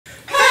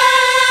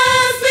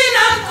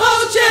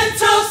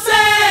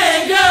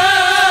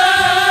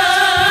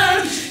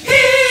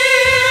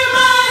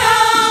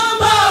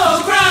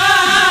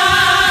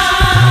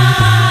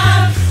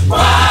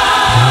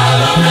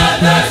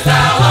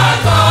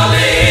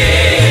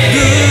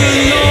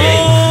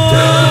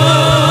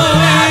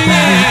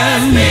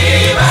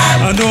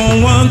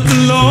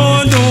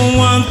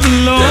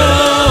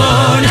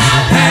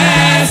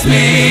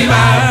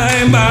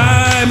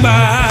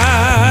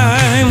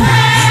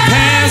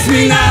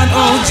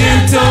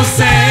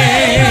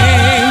Savior.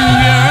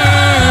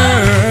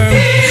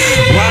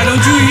 Why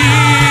don't you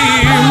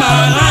hear my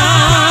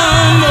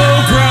humble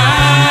cry?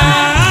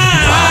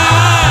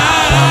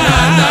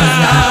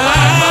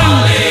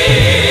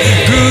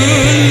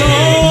 Good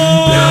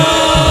Lord,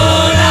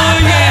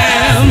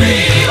 yeah.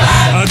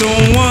 I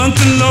don't want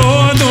the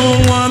Lord,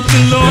 don't want the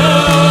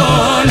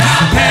Lord.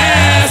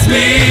 Pass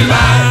me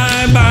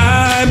by,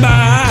 by, by.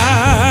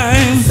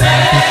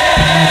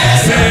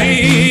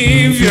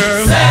 Savior,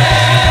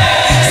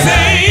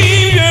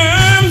 Savior,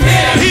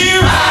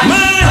 hear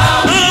my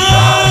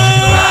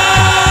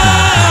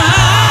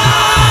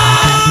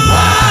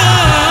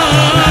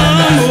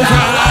humble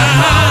cry.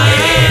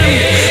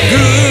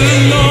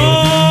 Good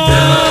Lord,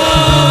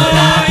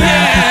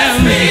 yeah.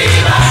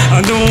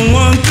 I don't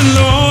want the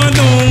Lord,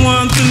 don't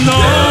want the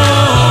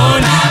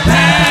Lord.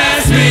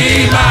 Pass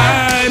me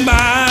by,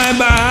 by,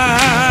 by.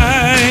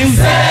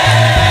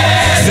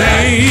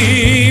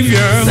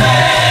 Savior,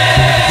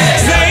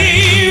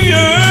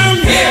 Savior,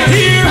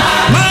 hear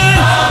my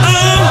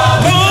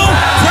humble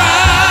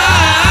cry.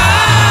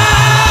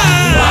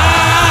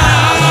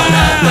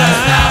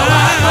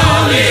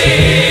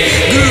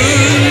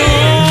 Good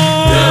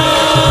Lord,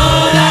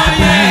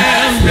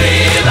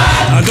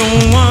 I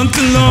don't want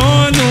the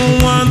Lord, don't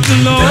want the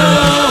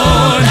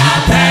Lord.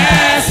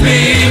 Pass me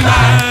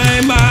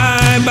by,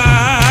 by, by.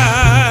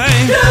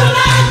 Do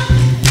not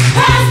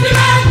pass me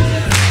by.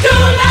 Do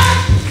not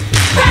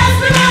pass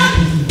me by.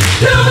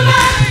 Do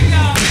not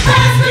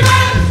pass me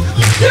by.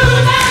 Do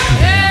not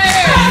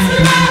pass me by. Do not pass me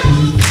by.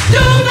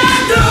 Do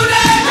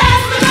not pass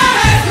me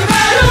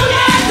by. Do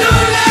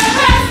not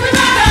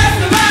pass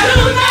me by. Do not pass me by.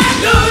 Do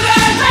not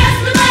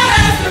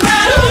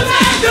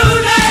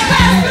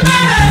pass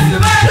me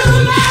by. Do not pass me by. Do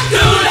not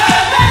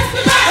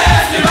pass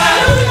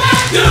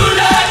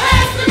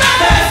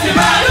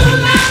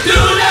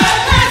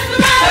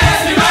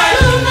me by.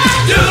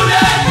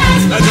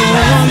 I don't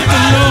want the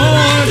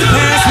Lord to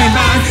pass me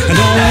by. I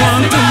don't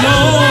want the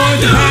Lord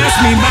to pass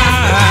me by.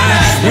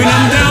 When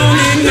I'm down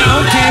and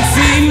out, can't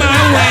see my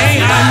way,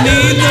 I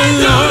need the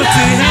Lord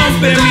to help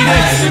every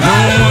day.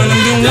 Don't want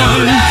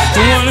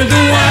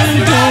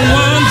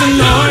the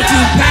Lord to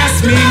pass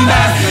me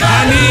by.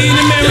 I need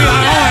Him every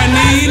hour, I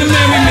need Him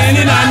every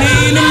minute, I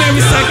need Him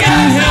every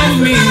second. Help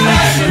me.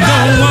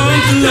 Don't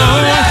want the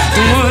Lord,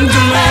 don't want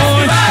the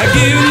Lord. I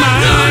give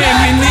my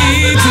every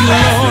need to the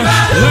Lord.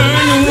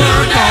 Learn to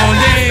work all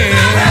day.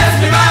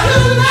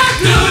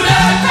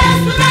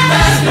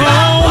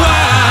 Oh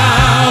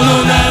wow, no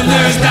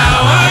others thou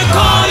art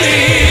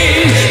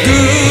calling.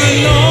 Good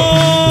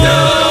Lord,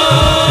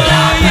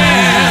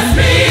 yeah.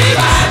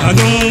 I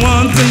don't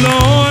want the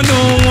Lord,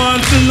 don't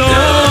want the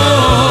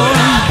Lord.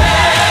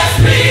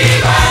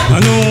 I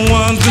don't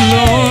want the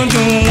Lord,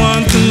 don't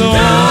want the Lord.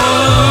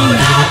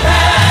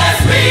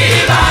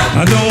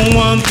 I don't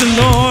want the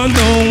Lord,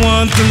 don't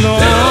want the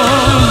Lord.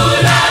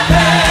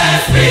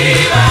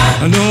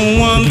 I don't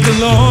want the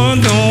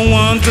Lord, don't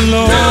want the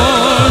Lord.